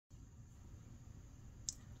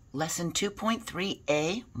Lesson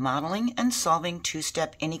 2.3a, Modeling and Solving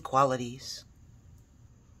Two-Step Inequalities.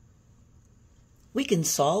 We can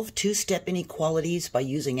solve two-step inequalities by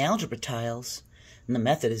using algebra tiles, and the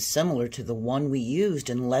method is similar to the one we used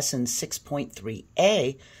in Lesson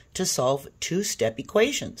 6.3a to solve two-step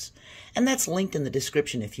equations, and that's linked in the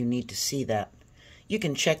description if you need to see that. You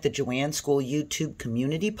can check the JoAnn School YouTube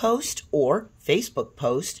community post or Facebook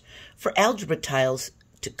post for algebra tiles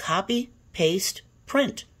to copy, paste,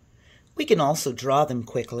 print. We can also draw them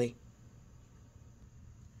quickly.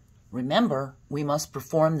 Remember, we must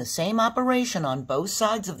perform the same operation on both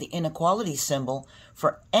sides of the inequality symbol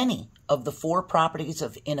for any of the four properties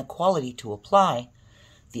of inequality to apply: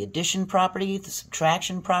 the addition property, the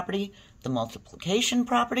subtraction property, the multiplication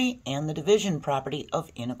property, and the division property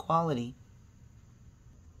of inequality.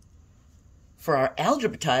 For our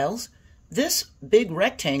algebra tiles, this big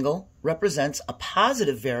rectangle represents a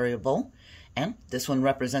positive variable, and this one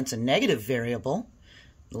represents a negative variable.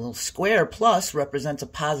 The little square plus represents a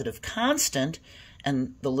positive constant,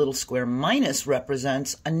 and the little square minus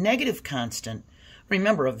represents a negative constant.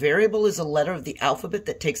 Remember, a variable is a letter of the alphabet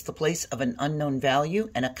that takes the place of an unknown value,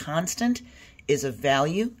 and a constant is a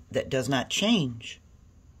value that does not change.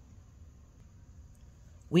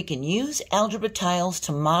 We can use algebra tiles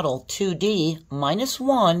to model 2d minus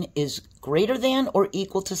 1 is greater than or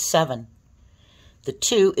equal to 7. The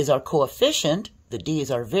 2 is our coefficient, the d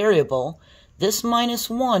is our variable, this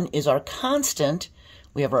minus 1 is our constant,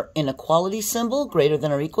 we have our inequality symbol greater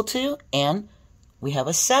than or equal to, and we have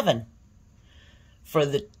a 7. For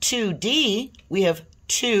the 2d, we have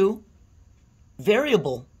two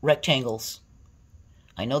variable rectangles.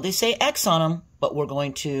 I know they say x on them, but we're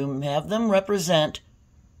going to have them represent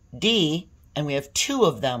d, and we have two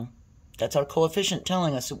of them. That's our coefficient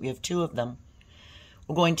telling us that we have two of them.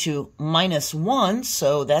 We're going to minus 1,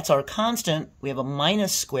 so that's our constant. We have a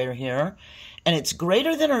minus square here, and it's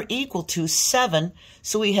greater than or equal to 7,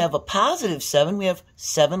 so we have a positive 7. We have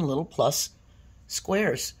 7 little plus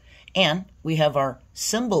squares. And we have our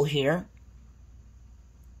symbol here.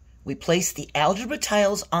 We place the algebra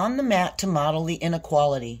tiles on the mat to model the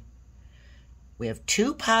inequality. We have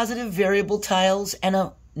two positive variable tiles and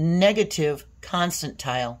a negative constant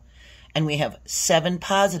tile, and we have 7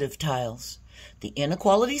 positive tiles. The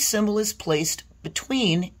inequality symbol is placed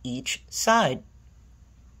between each side.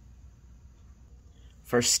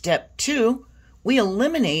 For step 2, we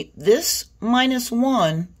eliminate this minus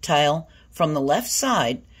 1 tile from the left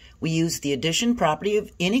side. We use the addition property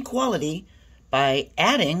of inequality by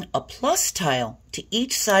adding a plus tile to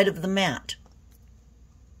each side of the mat.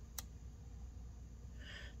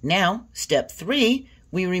 Now, step 3,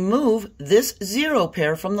 we remove this 0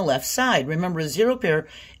 pair from the left side. Remember, a 0 pair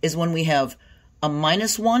is when we have a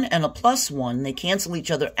minus 1 and a plus 1. They cancel each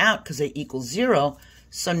other out because they equal 0.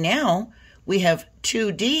 So now we have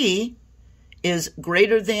 2d is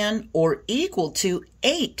greater than or equal to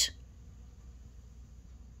 8.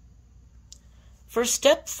 For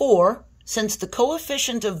step 4, since the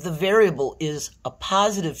coefficient of the variable is a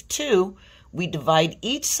positive 2, we divide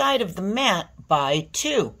each side of the mat by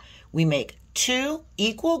 2. We make 2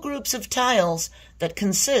 equal groups of tiles that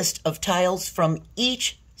consist of tiles from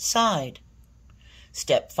each side.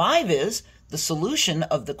 Step 5 is the solution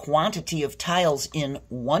of the quantity of tiles in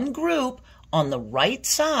one group on the right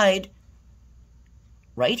side.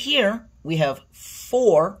 Right here, we have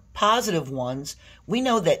 4 positive ones. We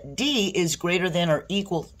know that d is greater than or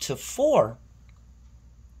equal to 4.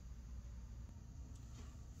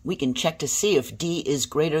 We can check to see if d is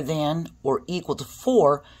greater than or equal to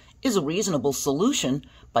 4 is a reasonable solution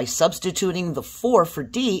by substituting the 4 for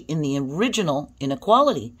d in the original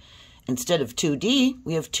inequality. Instead of 2d,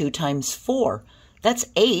 we have 2 times 4. That's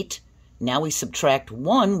 8. Now we subtract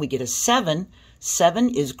 1, we get a 7. 7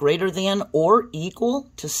 is greater than or equal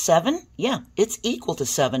to 7? Yeah, it's equal to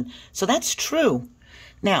 7. So that's true.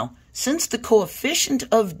 Now, since the coefficient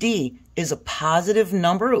of d is a positive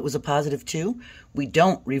number, it was a positive 2, we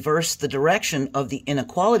don't reverse the direction of the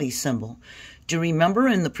inequality symbol. Do you remember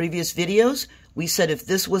in the previous videos, we said if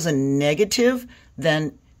this was a negative,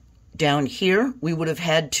 then down here we would have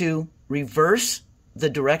had to reverse the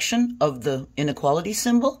direction of the inequality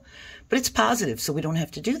symbol? But it's positive, so we don't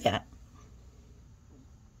have to do that.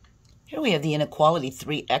 Here we have the inequality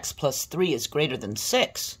 3x plus 3 is greater than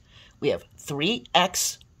 6. We have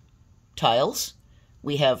 3x tiles.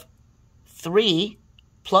 We have 3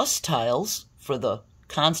 plus tiles for the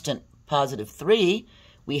constant positive 3.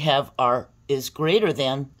 We have our is greater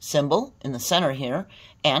than symbol in the center here,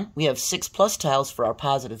 and we have 6 plus tiles for our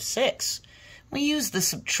positive 6. We use the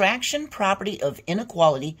subtraction property of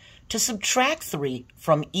inequality to subtract 3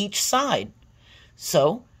 from each side.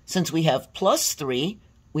 So Since we have plus 3,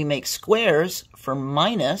 we make squares for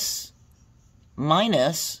minus,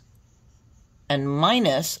 minus, and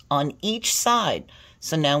minus on each side.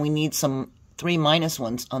 So now we need some 3 minus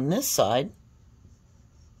ones on this side.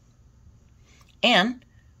 And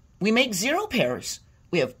we make 0 pairs.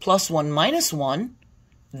 We have plus 1 minus 1.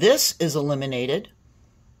 This is eliminated.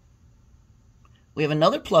 We have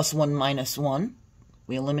another plus 1 minus 1.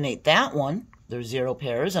 We eliminate that one. There's 0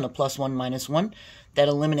 pairs and a plus 1 minus 1. That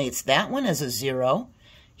eliminates that one as a 0.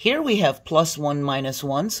 Here we have plus 1 minus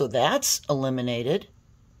 1, so that's eliminated.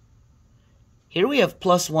 Here we have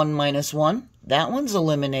plus 1 minus 1. That one's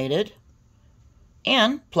eliminated.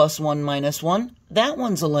 And plus 1 minus 1. That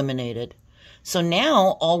one's eliminated. So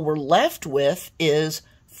now all we're left with is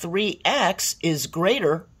 3x is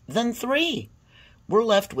greater than 3. We're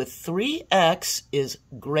left with 3x is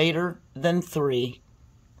greater than 3.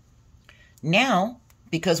 Now,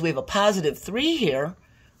 because we have a positive 3 here,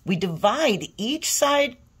 we divide each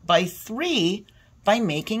side by 3 by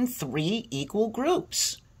making 3 equal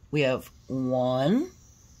groups. We have 1,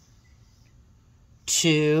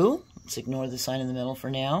 2, let's ignore the sign in the middle for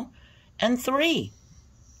now, and 3.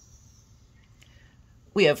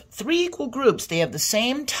 We have 3 equal groups. They have the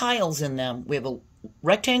same tiles in them. We have a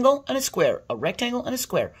rectangle and a square, a rectangle and a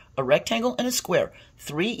square, a rectangle and a square.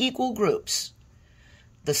 3 equal groups.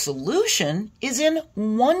 The solution is in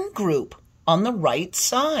one group on the right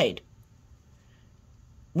side.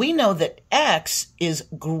 We know that x is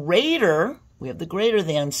greater, we have the greater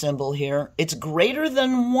than symbol here, it's greater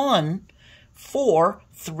than 1 for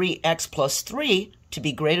 3x plus 3 to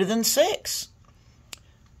be greater than 6.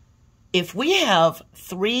 If we have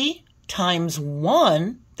 3 times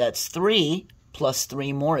 1, that's 3, plus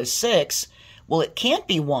 3 more is 6, well, it can't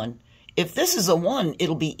be 1. If this is a 1,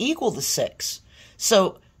 it'll be equal to 6.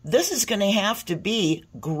 So this is going to have to be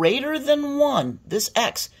greater than 1. This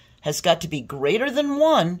x has got to be greater than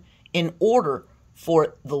 1 in order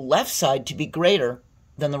for the left side to be greater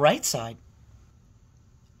than the right side.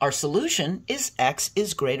 Our solution is x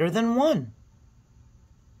is greater than 1.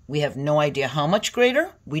 We have no idea how much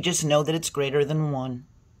greater. We just know that it's greater than 1.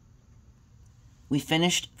 We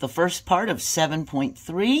finished the first part of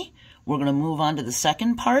 7.3. We're going to move on to the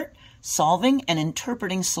second part, solving and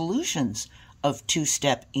interpreting solutions of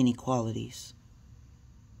two-step inequalities.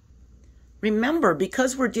 Remember,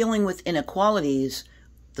 because we're dealing with inequalities,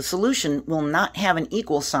 the solution will not have an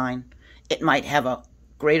equal sign. It might have a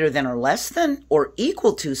greater than or less than or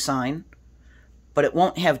equal to sign, but it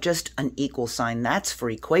won't have just an equal sign. That's for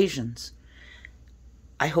equations.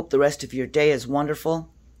 I hope the rest of your day is wonderful,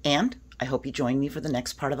 and I hope you join me for the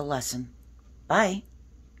next part of the lesson. Bye.